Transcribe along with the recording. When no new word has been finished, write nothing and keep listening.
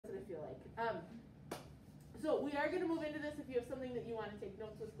So we are going to move into this. If you have something that you want to take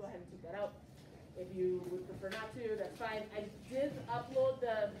notes with, go ahead and take that out. If you would prefer not to, that's fine. I did upload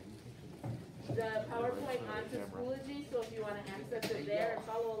the PowerPoint onto Schoology, so if you want to access it there and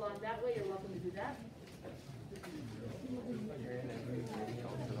follow along that way, you're welcome to do that.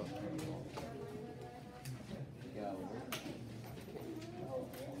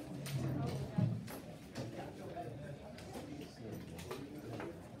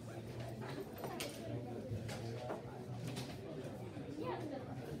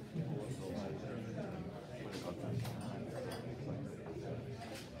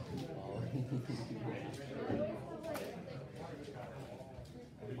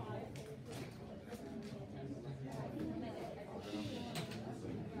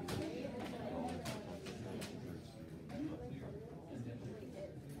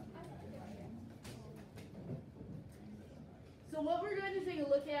 So what we're going to take a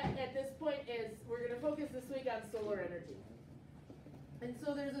look at this point is we're going to focus this week on solar energy. And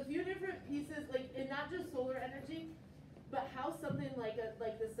so there's a few different pieces, and not just solar energy, but how something like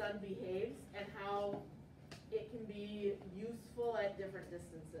the sun behaves and how it can be useful at different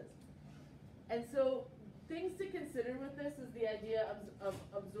distances. And so things to consider with this is the idea of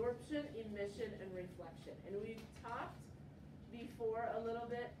absorption, emission, and reflection. And we've talked before a little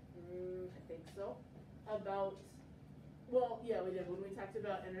bit, I think so, about, well, yeah, we did. When we talked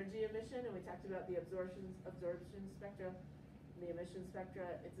about energy emission and we talked about the absorption spectra, the emission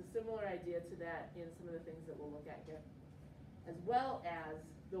spectra, it's a similar idea to that in some of the things that we'll look at here. As well as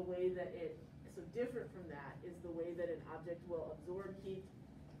the way that so different from that is the way that an object will absorb heat,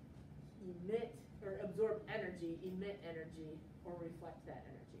 emit, or absorb energy, emit energy, or reflect that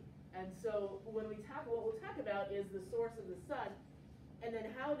energy. And so when what we'll talk about is the source of the sun, and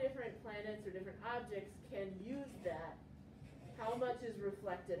then how different planets or different objects can use that. How much is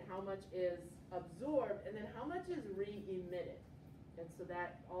reflected, how much is absorbed, and then how much is re-emitted. And so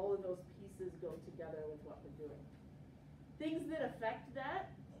that all of those pieces go together with what we're doing. Things that affect that,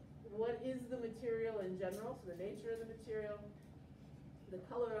 what is the material in general, so the nature of the material, the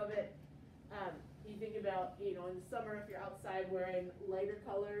color of it. You think about, in the summer, if you're outside wearing lighter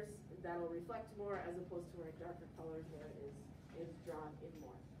colors, that'll reflect more as opposed to wearing darker colors where it is drawn in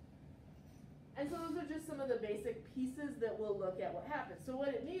more. And so those are just some of the basic pieces that we'll look at what happens. So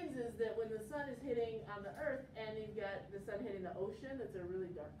what it means is that when the sun is hitting on the earth and you've got the sun hitting the ocean, that's a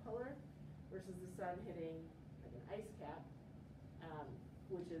really dark color, versus the sun hitting like an ice cap,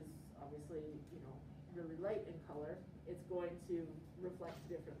 which is obviously, really light in color, it's going to reflect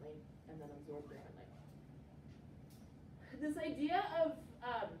differently and then absorb differently. This idea of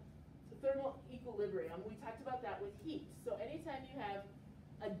thermal equilibrium, we talked about that with heat. So anytime you have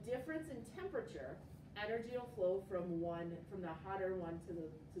a difference in temperature, energy will flow from the hotter one to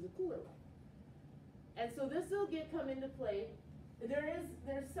the cooler one. And so this will come into play.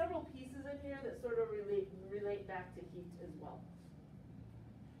 There's several pieces in here that sort of relate back to heat as well.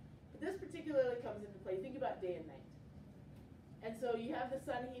 But this particularly comes into play. Think about day and night. And so you have the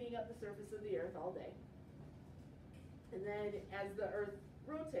sun heating up the surface of the earth all day. And then as the earth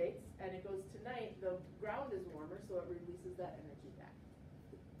rotates and it goes to night, the ground is warmer, so it releases that energy back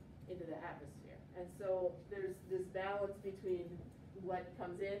into the atmosphere. And so there's this balance between what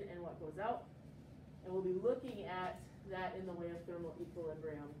comes in and what goes out. And we'll be looking at that in the way of thermal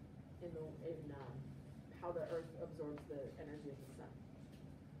equilibrium in how the earth absorbs the energy of the sun.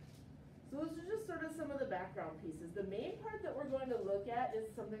 So those are just sort of some of the background pieces. The main part that we're going to look at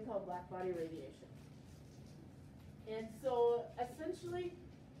is something called blackbody radiation. And so essentially,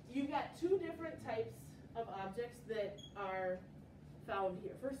 you've got two different types of objects that are found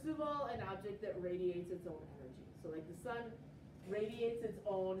here. First of all, an object that radiates its own energy. So like the sun radiates its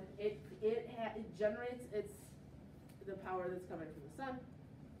own, it generates the power that's coming from the sun,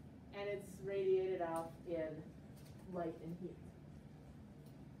 and it's radiated out in light and heat.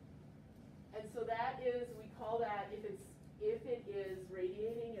 And so that is, we call that, if it is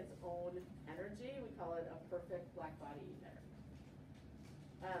radiating its own energy, we call it a perfect blackbody emitter.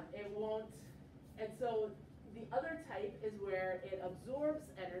 It won't, and so the other type is where it absorbs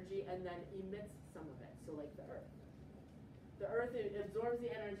energy and then emits some of it, so like the Earth. The Earth, it absorbs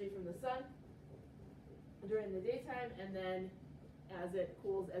the energy from the sun during the daytime, and then as it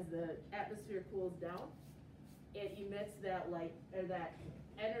cools, as the atmosphere cools down, it emits that light, or that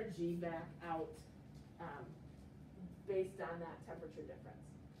energy back out based on that temperature difference.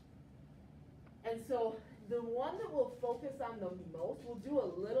 And so the one that we'll focus on the most, we'll do a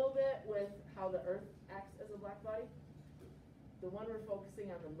little bit with how the Earth acts as a black body. The one we're focusing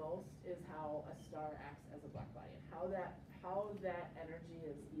on the most is how a star acts as a black body, and how that energy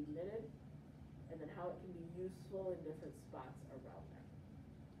is emitted and then how it can be useful in different spots around there.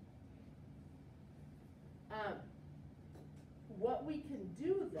 What we can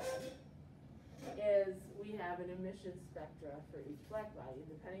do then is we have an emission spectra for each blackbody,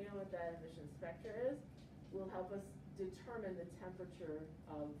 and depending on what that emission spectra is, will help us determine the temperature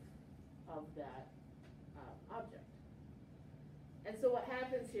of that object. And so what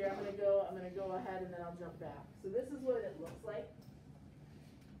happens here, I'm going to go ahead and then I'll jump back. So this is what it looks like.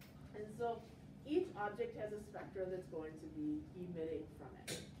 And so each object has a spectra that's going to be emitting from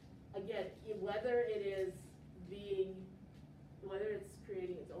it. Again, whether it's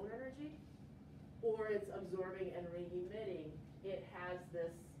creating its own energy or it's absorbing and re-emitting, it has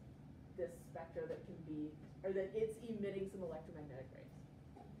this spectra that can be, or that it's emitting some electromagnetic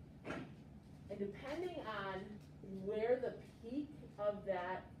rays. And depending on where the peak of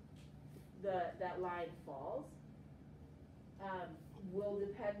that line falls, will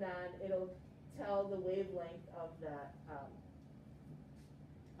depend on, it'll tell the wavelength of that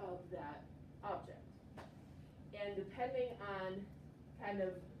object. And depending on kind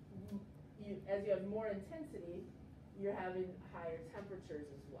of, as you have more intensity, you're having higher temperatures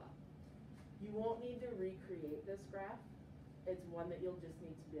as well. You won't need to recreate this graph. It's one that you'll just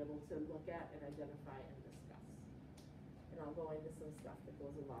need to be able to look at and identify and discuss. And I'll go into some stuff that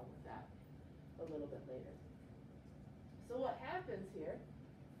goes along with that a little bit later. So what happens here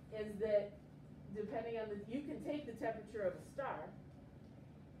is that depending on you can take the temperature of a star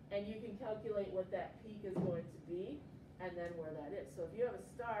and you can calculate what that peak is going to be and then where that is. So if you have a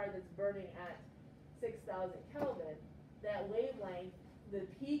star that's burning at 6,000 Kelvin, that wavelength, the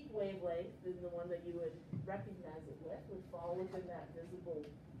peak wavelength is the one that you would recognize it with, would fall within that visible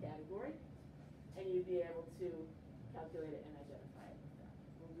category, and you'd be able to calculate it and identify it with that.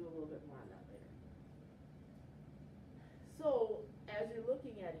 We'll do a little bit more on that later. So as you're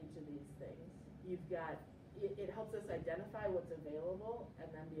looking at each of these things, you've got, it helps us identify what's available and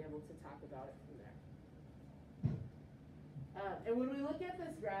then be able to talk about it from there. And when we look at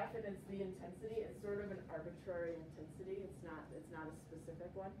this graph and it's the intensity, it's sort of an arbitrary intensity. It's not a specific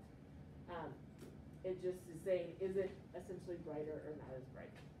one. It just is saying, is it essentially brighter or not as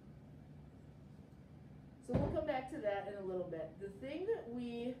bright? So we'll come back to that in a little bit. The thing that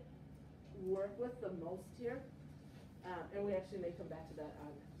we work with the most here, and we actually may come back to that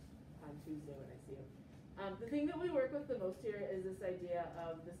on Tuesday when I see him. The thing that we work with the most here is this idea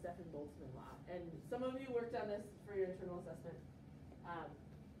of the Stefan-Boltzmann law. And some of you worked on this for your internal assessment,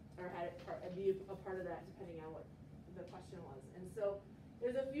 or had it be a part of that depending on what the question was. And so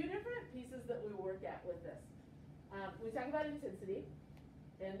there's a few different pieces that we work at with this. We talk about intensity,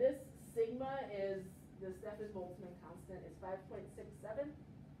 and this sigma is the Stefan-Boltzmann constant is 5.67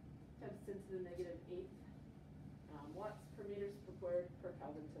 times 10 to the negative 8 watts per meters per squared per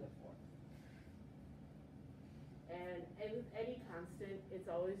Kelvin to the 4th. And with any constant,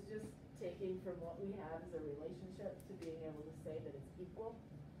 it's always just taking from what we have as a relationship to being able to say that it's equal.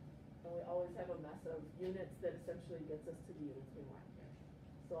 And we always have a mess of units that essentially gets us to the units we want here.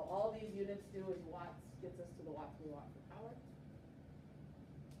 So all these units do is watts gets us to the watts we want for power.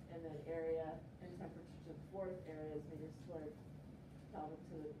 And then area and temperature to the 4th, area is meters squared, Kelvin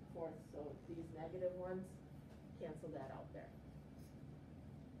to the 4th. So these negative ones cancel that out there.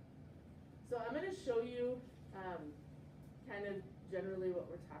 So I'm going to show you kind of generally what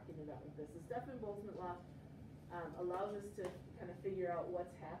we're talking about with this. The Stefan-Boltzmann law allows us to kind of figure out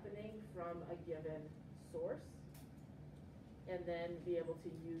what's happening from a given source and then be able to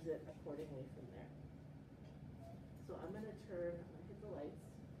use it accordingly from there. So I'm going to hit the lights.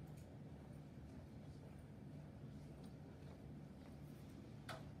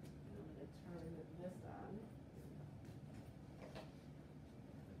 I'm going to turn this on.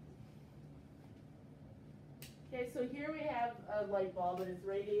 Okay, so here we have a light bulb and it's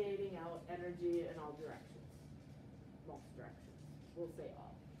radiating out energy in all directions. Most directions. We'll say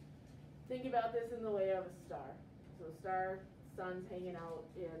all. Think about this in the way of a star. So a star, sun's hanging out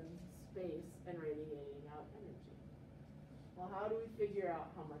in space and radiating out energy. Well, how do we figure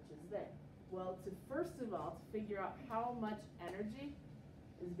out how much is there? Well, first of all, to figure out how much energy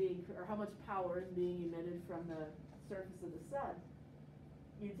is being, or how much power is being emitted from the surface of the sun,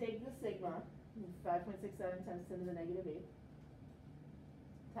 you take the sigma, 5.67 times 10 to the negative 8,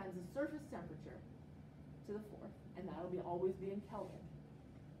 times the surface temperature to the 4th, and that'll always be in Kelvin,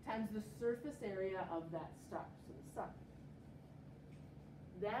 times the surface area of that star, so the sun.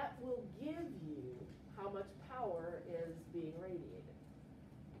 That will give you how much power is being radiated.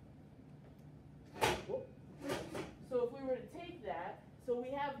 So if we were to take that, so we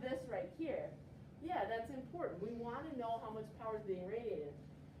have this right here, yeah, that's important. We want to know how much power is being radiated.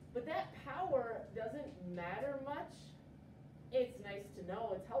 But that power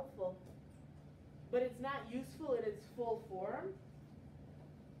know, it's helpful, but it's not useful in its full form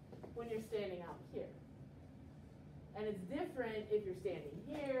when you're standing out here. And it's different if you're standing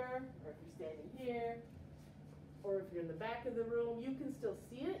here, or if you're standing here, or if you're in the back of the room. You can still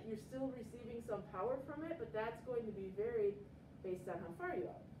see it, you're still receiving some power from it, but that's going to be varied based on how far you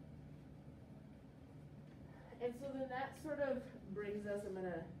are. And so then that sort of brings us, I'm going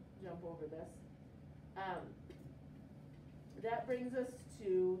to jump over this. That brings us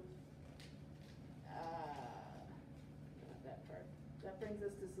to, not that part. That brings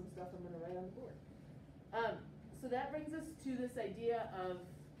us to some stuff I'm going to write on the board. So that brings us to this idea of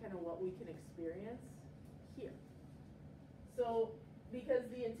kind of what we can experience here. So, because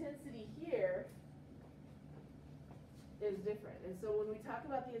the intensity here is different. And so when we talk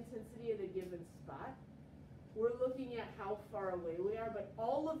about the intensity at a given spot, we're looking at how far away we are, but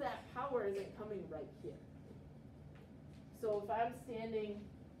all of that power isn't coming right here. So if I'm standing,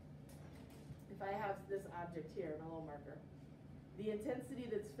 if I have this object here, my little marker, the intensity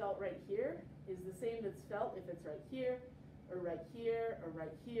that's felt right here is the same that's felt if it's right here, or right here, or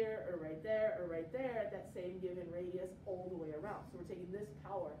right here, or right there, or right there at that same given radius all the way around. So we're taking this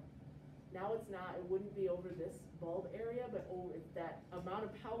power. Now it's not, it wouldn't be over this bulb area, but over that amount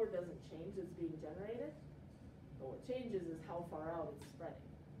of power doesn't change that's being generated. But what changes is how far out it's spreading.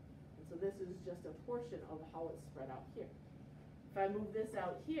 And so this is just a portion of how it's spread out here. If I move this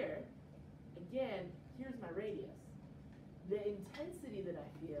out here, again, here's my radius. The intensity that I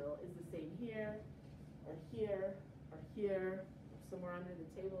feel is the same here, or here, or here, or somewhere under the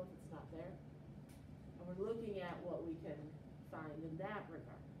table if it's not there. And we're looking at what we can find in that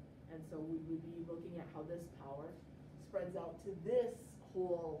regard. And so we would be looking at how this power spreads out to this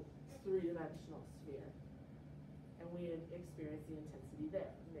whole three-dimensional sphere. And we experience the intensity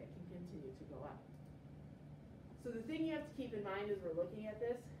there, and that can continue to go out. So the thing you have to keep in mind as we're looking at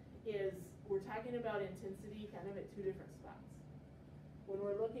this is we're talking about intensity kind of at two different spots. When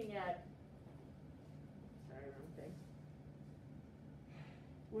we're looking at, sorry, wrong thing.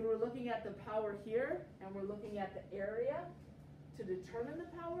 When we're looking at the power here, and we're looking at the area, to determine the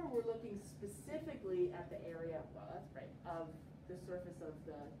power, we're looking specifically at the area, well, that's right, of the surface of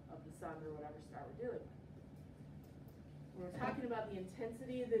the sun or whatever star we're dealing with. When we're talking about the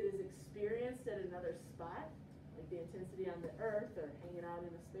intensity that is experienced at another spot, like the intensity on the Earth or hanging out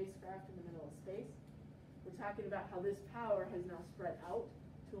in a spacecraft in the middle of space, we're talking about how this power has now spread out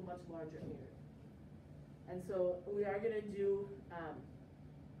to a much larger area. And so we are going to do,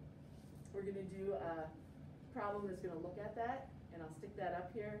 we're going to do a problem that's going to look at that. And I'll stick that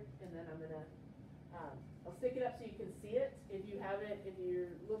up here, and then I'm going to, I'll stick it up so you can see it. If you have it, if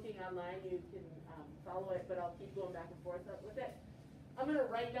you're looking online, you can follow it, but I'll keep going back and forth up with it. I'm going to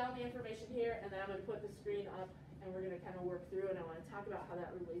write down the information here, and then I'm going to put the screen up, and we're going to kind of work through, and I want to talk about how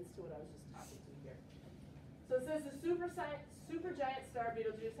that relates to what I was just talking to here. So it says the supergiant star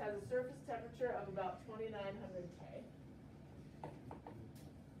Betelgeuse has a surface temperature of about 2,900 K.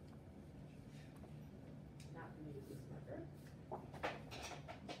 Not going to use this marker.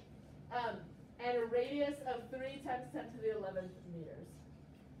 And a radius of 3 times 10 to the 11th meters.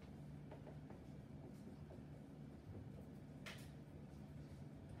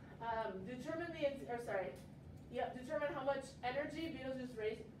 Determine how much energy Betelgeuse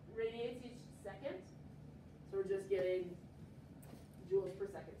radiates each second. So we're just getting joules per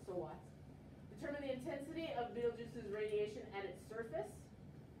second, so watts. Determine the intensity of Betelgeuse's radiation at its surface.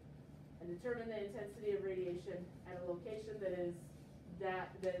 And determine the intensity of radiation at a location that is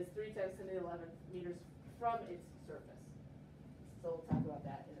 3 times 10 to the 11th meters from its surface. So we'll talk about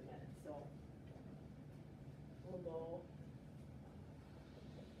that in a minute. So we'll go.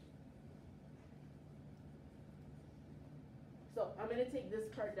 So I'm going to take this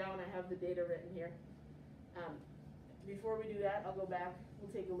part down. I have the data written here. Before we do that, I'll go back.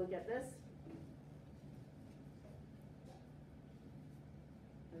 We'll take a look at this.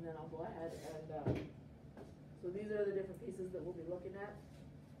 And then I'll go ahead and, so these are the different pieces that we'll be looking at.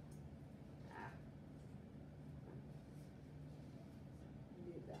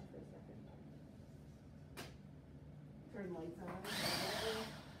 Mute that for a second. Turn lights on.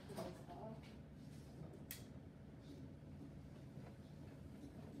 Lights off.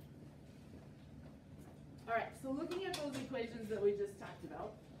 All right, so looking at those equations that we just talked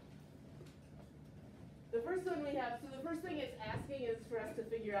about, the first one we have, so the first thing it's asking is for us to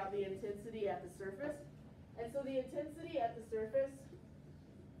figure out the intensity at the surface. And so the intensity at the surface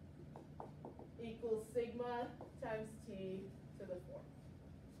equals sigma times T to the 4.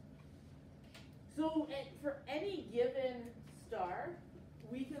 So for any given star,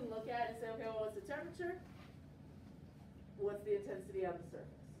 we can look at and say, okay, well, what's the temperature? what's the intensity on the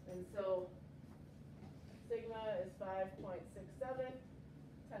surface. And so sigma is 5.67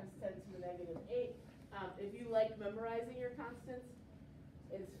 times 10 to the negative 8. If you like memorizing your constants,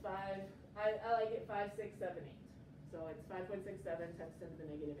 it's 5, I like it 5, 6, 7, 8. So it's 5.67 times 10 to the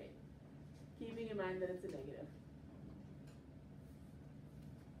negative 8. Keeping in mind that it's a negative.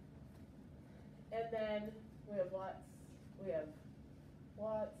 And then we have watts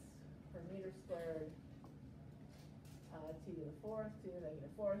per meter squared, t to the 4th, to the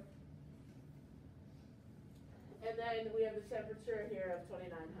negative 4th. And then we have the temperature here of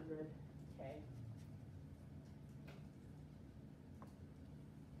 2900 K.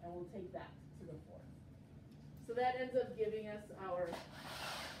 And we'll take that to the 4th. So that ends up giving us our,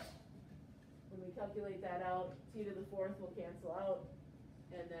 when we calculate that out, t to the 4th will cancel out,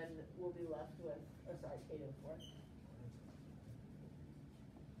 and then we'll be left with, k to the 4th.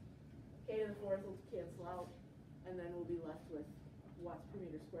 K to the 4th will cancel out, and then we'll be left with watts per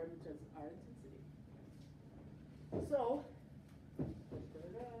meter squared, which is our intensity. So,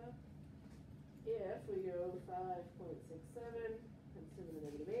 if we go 5.67 times 10 to the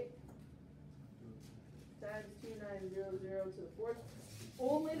negative 8 times 2900 to the 4th,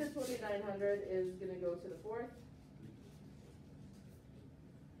 only the 2900 is going to go to the 4th.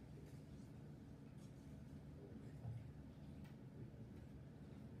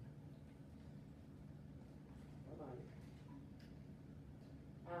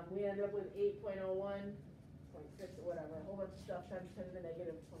 We end up with 8.01, 0.6, or whatever, a whole bunch of stuff times 10 to the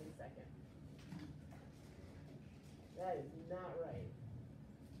negative 22nd. That is not right.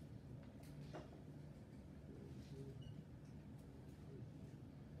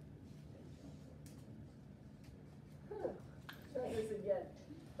 Try this again.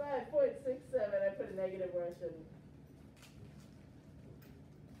 5.67, I put a negative where I shouldn't.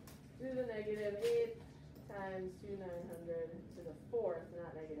 To the negative 8 times 2900 to the 4th,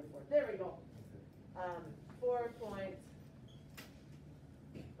 not negative 4th. There we go. 4.01,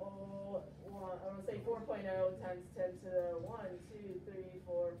 I want to say 4.0 times 10 to the 1, 2, 3,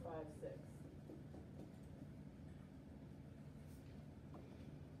 4, 5, 6.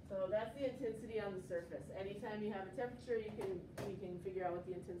 So that's the intensity on the surface. Anytime you have a temperature, you can figure out what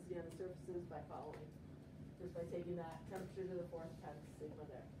the intensity on the surface is by following. Just by taking that temperature to the 4th times sigma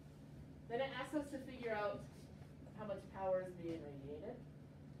there. Then it asks us to figure out how much power is being radiated.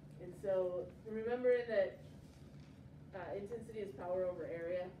 And so remember that intensity is power over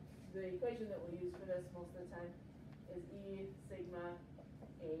area. The equation that we'll use for this most of the time is E sigma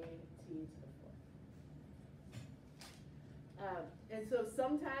A T to the 4th. And so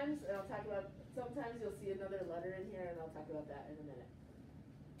sometimes, and I'll talk about, sometimes you'll see another letter in here, and I'll talk about that in a minute.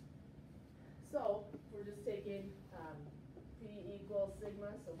 So we're just taking P equals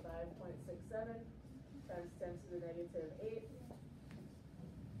sigma, so 5.67 times 10 to the negative 8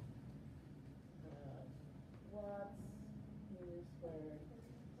 watts meter squared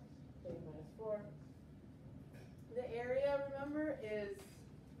K minus 4. The area, remember, is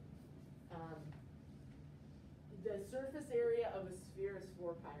the surface area of a sphere is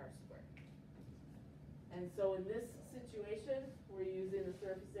 4 pi r squared. And so in this situation, we're using the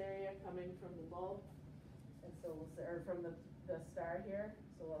surface area coming from the bulb, and so we'll say, or from the star here.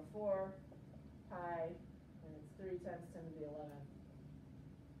 So we'll have 4 pi, and it's 3 times 10 to the 11th.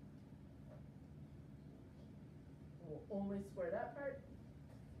 We'll only square that part.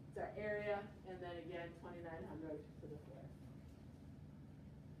 It's our area, and then again 2900 to the 4th.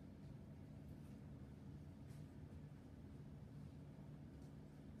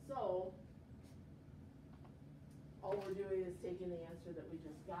 So all we're doing is taking the answer that we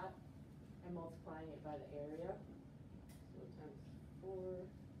just got and multiplying it by the area. So times 4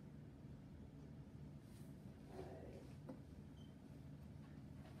 pi.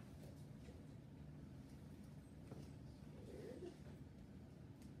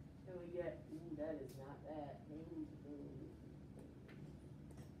 And we get, ooh, that is not that.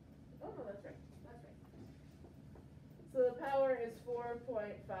 Oh no, that's right. That's right. So the power is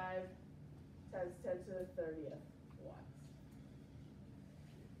 4.5 times 10 to the 30th watts.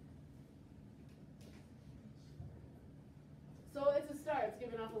 So it's a star, it's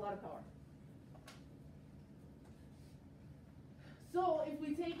giving off a lot of power. So if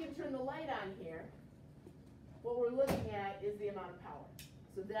we take and turn the light on here, what we're looking at is the amount of power.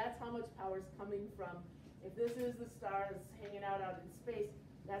 So that's how much power is coming from, if this is the star that's hanging out in space,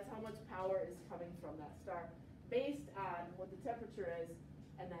 that's how much power is coming from that star, based on what the temperature is,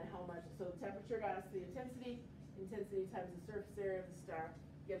 and then how much, so the temperature got us the intensity times the surface area of the star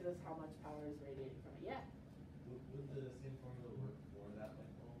gives us how much power is radiating from it. Yeah? Would the same formula work for that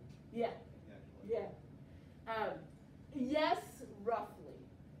light bulb? Yeah. Exactly. Yeah.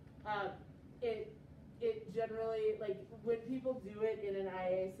 when people do it in an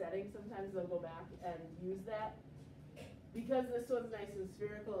IA setting, sometimes they'll go back and use that. Because this one's nice and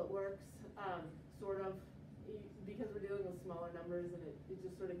spherical, it works sort of, because we're dealing with smaller numbers and it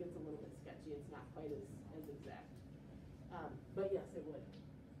just sort of gets a little bit sketchy. It's not quite as exact. But yes, it would.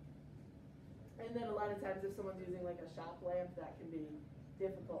 And then a lot of times if someone's using like a shop lamp, that can be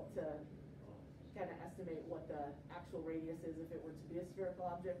difficult to kind of estimate what the actual radius is if it were to be a spherical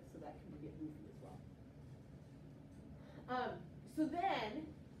object, so that can get goofy as well. So then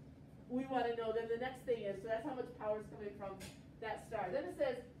we want to know, then the next thing is, so that's how much power is coming from that star. Then it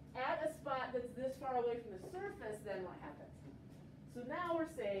says, at a spot that's this far away from the surface, then what happens? So now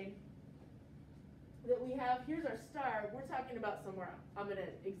we're saying that we have, here's our star, we're talking about somewhere out. I'm going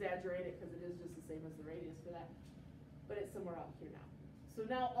to exaggerate it because it is just the same as the radius for that, but it's somewhere out here now. So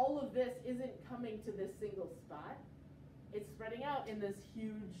now all of this isn't coming to this single spot. It's spreading out in this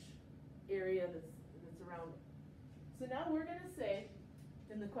huge area that's around it. So now we're going to say,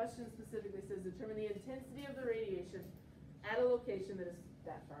 and the question specifically says, determine the intensity of the radiation at a location that is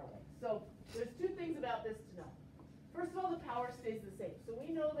that far away. So there's two things about this to know. First of all, the power stays the same. So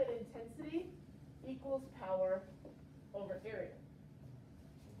we know that intensity equals power over area.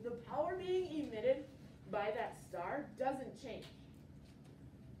 The power being emitted by that star doesn't change.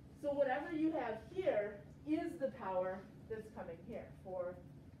 So whatever you have here is the power that's coming here,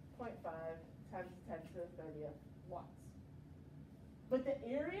 4.5 times 10 to the 30th watts. But the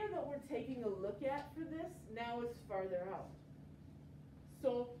area that we're taking a look at for this now is farther out.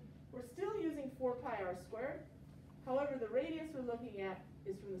 So we're still using 4 pi r squared. However, the radius we're looking at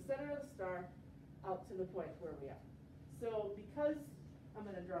is from the center of the star out to the point where we are. So because, I'm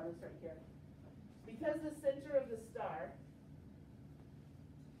going to draw this right here, because the center of the star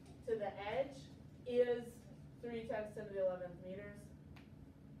to the edge is 3 times 10 to the 11th meters,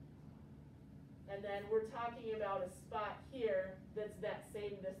 and then we're talking about a spot here that's that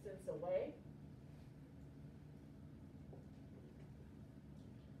same distance away.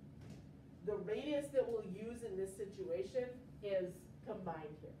 The radius that we'll use in this situation is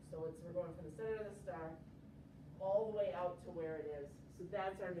combined here. So we're going from the center of the star all the way out to where it is. So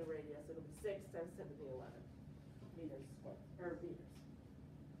that's our new radius. It'll be 6 times 10 to the 11th meters squared, or meters.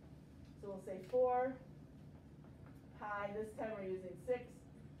 So we'll say 4 pi. This time we're using 6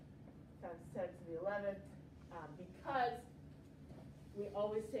 times 10 to the 11th because we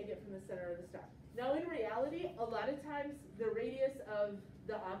always take it from the center of the star. Now in reality, a lot of times the radius of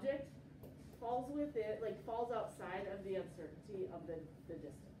the object falls with it, like falls outside of the uncertainty of the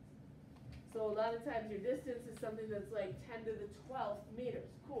distance. So a lot of times your distance is something that's like 10 to the 12th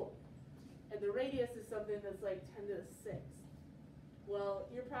meters, cool. And the radius is something that's like 10 to the 6th. Well,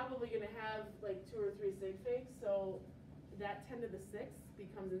 you're probably going to have like 2 or 3 sig figs, so that 10 to the 6th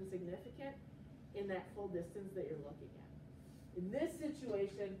becomes insignificant in that full distance that you're looking at. In this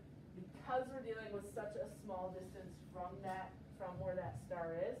situation, because we're dealing with such a small distance from where that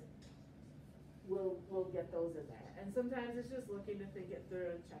star is, we'll get those in there. And sometimes it's just looking to think it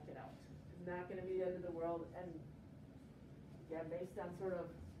through and check it out. It's not going to be the end of the world. And yeah, based on sort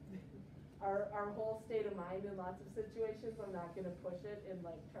of our whole state of mind in lots of situations, I'm not going to push it in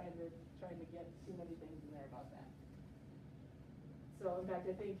like trying to get too many things in there about that. So in fact,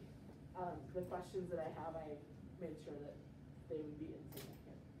 I think the questions that I have, I made sure that they would be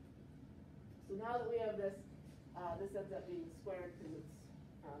insignificant. So now that we have this, this ends up being squared because it's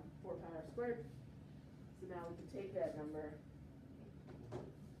 4 pi r squared. So now we can take that number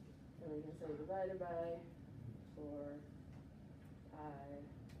and we can say divided by 4 pi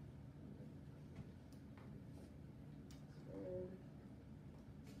squared.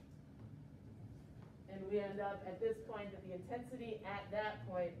 And we end up at this point that the intensity at that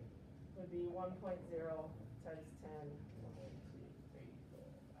point would be 1.0 times 10, 1, 2, 3, 4,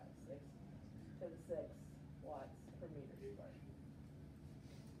 5, 6 to the 6 watts per meter squared.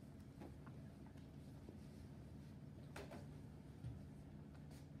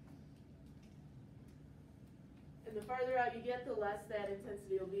 And the farther out you get, the less that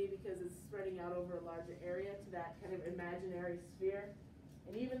intensity will be because it's spreading out over a larger area to that kind of imaginary sphere.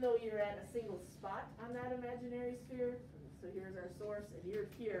 And even though you're at a single spot on that imaginary sphere, so here's our source and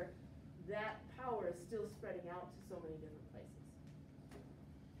you're here, that power is still spreading out to so many different places.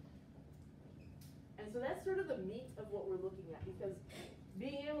 And so that's sort of the meat of what we're looking at, because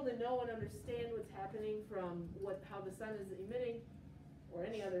being able to know and understand what's happening from how the sun is emitting, or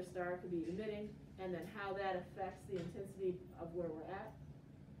any other star could be emitting, and then how that affects the intensity of where we're at,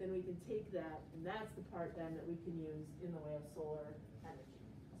 then we can take that, and that's the part then that we can use in the way of solar energy.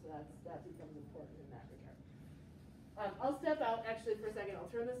 So that becomes important in that regard. I'll step out actually for a second. I'll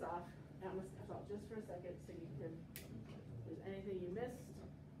turn this off. I'm going to step out just for a second so you can there's anything you missed, you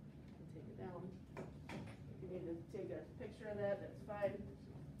can take it down. If you need to take a picture of that, that's fine.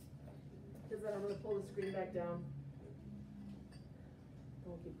 Because then I'm going to pull the screen back down.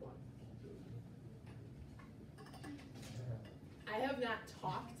 We'll keep going. I have not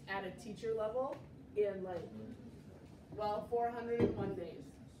talked at a teacher level in 401 days.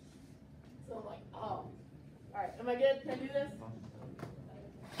 So I'm like, oh. All right, am I good? Can I do this?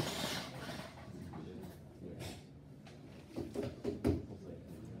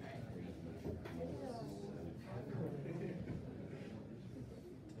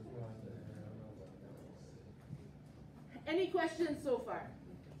 Any questions so far?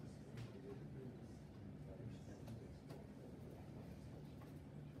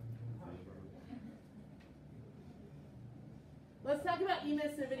 Let's talk about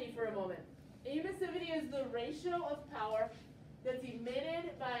emissivity for a moment. Emissivity is the ratio of power that's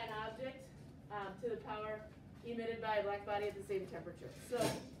emitted by an object to the power emitted by a black body at the same temperature. So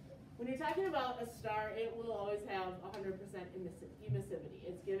when you're talking about a star, it will always have 100% emissivity.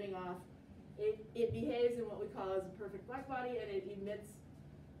 It's giving off, it behaves in what we call as a perfect black body, and it emits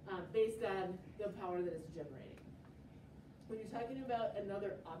based on the power that it's generating. When you're talking about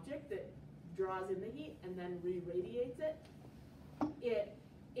another object that draws in the heat and then re-radiates it,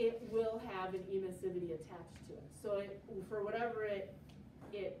 it will have an emissivity attached to it. So for whatever it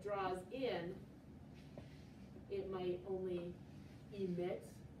draws in, it might only emit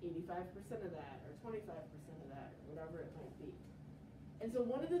 85% of that, or 25% of that, or whatever it might be. And so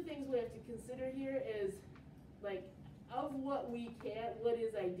one of the things we have to consider here is, of what what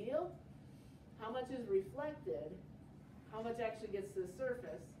is ideal, how much is reflected, how much actually gets to the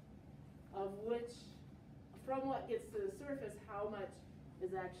surface, from what gets to the surface, how much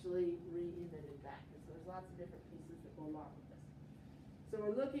is actually re-emitted back. And so there's lots of different pieces that go along with this. So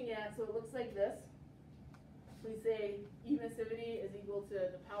we're looking at, so it looks like this. We say emissivity is equal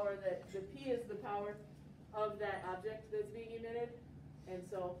to the power the P is the power of that object that's being emitted, and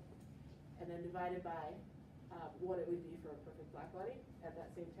then divided by what it would be for a perfect black body at that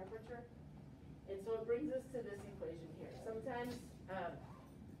same temperature. And so it brings us to this equation here. Sometimes, let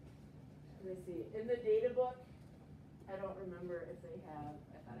me see, in the data book, I don't remember if they have,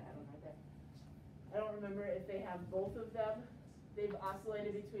 I thought I had one right there. I don't remember if they have both of them. They've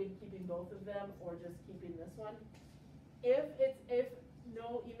oscillated between keeping both of them or just keeping this one. If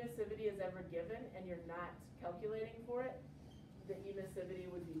no emissivity is ever given and you're not calculating for it, the emissivity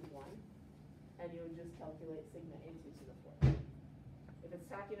would be 1, and you would just calculate sigma A2 to the 4th. If it's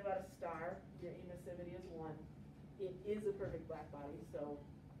talking about a star, your emissivity is 1. It is a perfect black body, so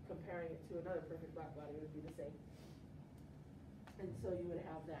comparing it to another perfect black body would be the same. And so you would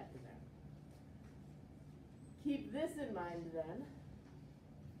have that in there. Keep this in mind then,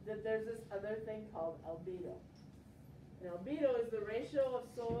 that there's this other thing called albedo. And albedo is the ratio of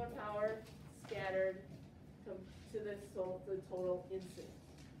solar power scattered to the total incident.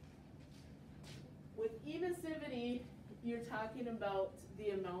 With emissivity, you're talking about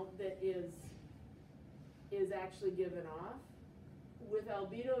the amount that is actually given off. With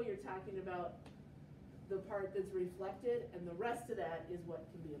albedo, you're talking about the part that's reflected, and the rest of that is what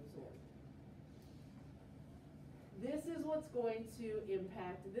can be absorbed. This is what's going to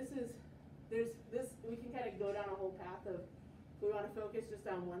impact, we can kind of go down a whole path of, if we want to focus just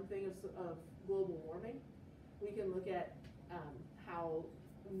on one thing of global warming, we can look at how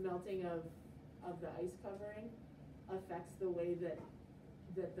melting of the ice covering affects the way that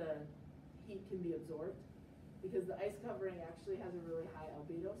the heat can be absorbed, because the ice covering actually has a really high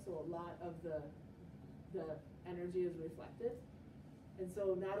albedo, so a lot of the energy is reflected. And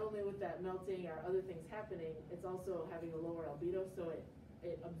so not only with that melting or other things happening, it's also having a lower albedo, so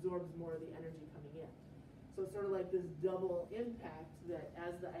it absorbs more of the energy coming in. So it's sort of like this double impact that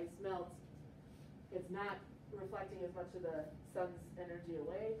as the ice melts, it's not reflecting as much of the sun's energy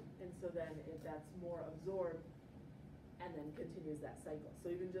away, and so then that's more absorbed and then continues that cycle.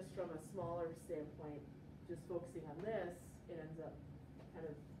 So even just from a smaller standpoint, just focusing on this, it ends up kind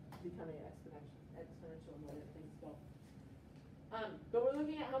of becoming exponential in the way things go. But we're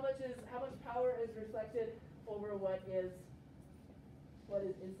looking at how much power is reflected over what is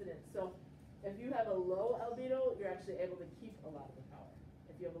incident. So if you have a low albedo, you're actually able to keep a lot of the power.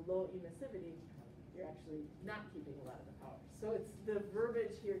 If you have a low emissivity, you're actually not keeping a lot of the power. So the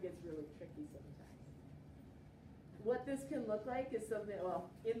verbiage here gets really tricky sometimes. What this can look like is something,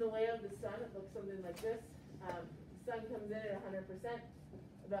 well, in the way of the sun, it looks something like this. The sun comes in at 100%.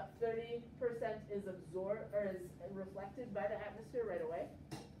 About 30% is absorbed or is reflected by the atmosphere right away.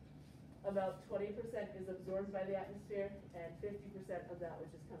 About 20% is absorbed by the atmosphere, and 50% of that which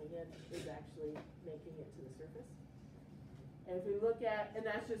is coming in is actually making it to the surface. And if we look at, and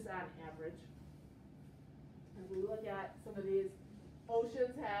that's just on average, if we look at some of these,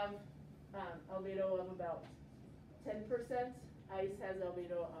 oceans have albedo of about 10%, ice has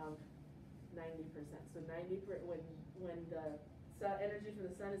albedo of 90%. So when the energy from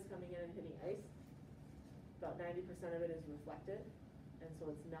the sun is coming in and hitting ice, about 90% of it is reflected, and so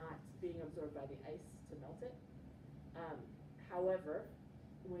it's not being absorbed by the ice to melt it. However,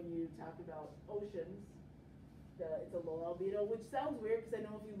 when you talk about oceans, it's a low albedo, which sounds weird because I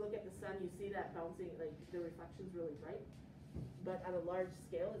know if you look at the sun, you see that bouncing, like the reflection's really bright. But on a large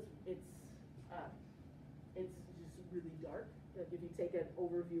scale, it's just really dark. Like if you take an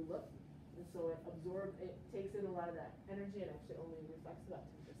overview look, and so it takes in a lot of that energy and actually only reflects about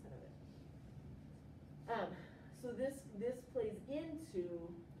 10% of it. So this plays into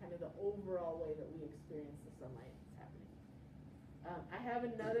kind of the overall way that we experience the sunlight that's happening. I have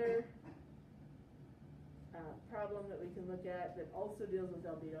another problem that we can look at that also deals with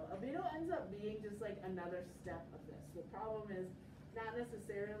albedo. Albedo ends up being just like another step of this. The problem is not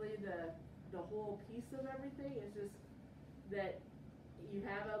necessarily the whole piece of everything. It's just that you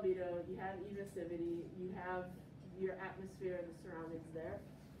have albedo, you have emissivity, you have your atmosphere and the surroundings there.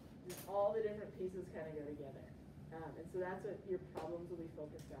 Just all the different pieces kind of go together. And so that's what your problems will be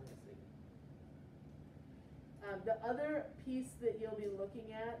focused on this week. The other piece that you'll be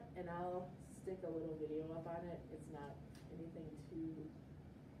looking at, and I'll stick a little video up on it, it's not anything too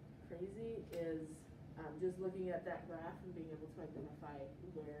crazy, is just looking at that graph and being able to identify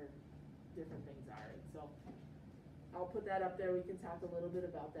where different things are. And so I'll put that up there. We can talk a little bit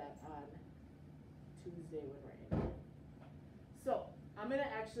about that on Tuesday when we're in. So I'm going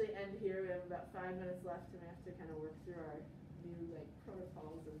to actually end here. We have about 5 minutes left, and we have to kind of work through our new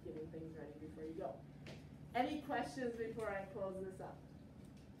protocols of getting things ready before you go. Any questions before I close this up?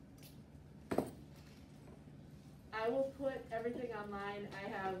 I will put everything online. I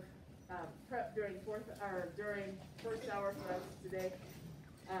have prep during first hour for us today.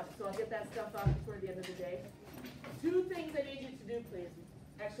 So I'll get that stuff out before the end of the day. 2 things I need you to do, please.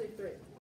 Actually 3.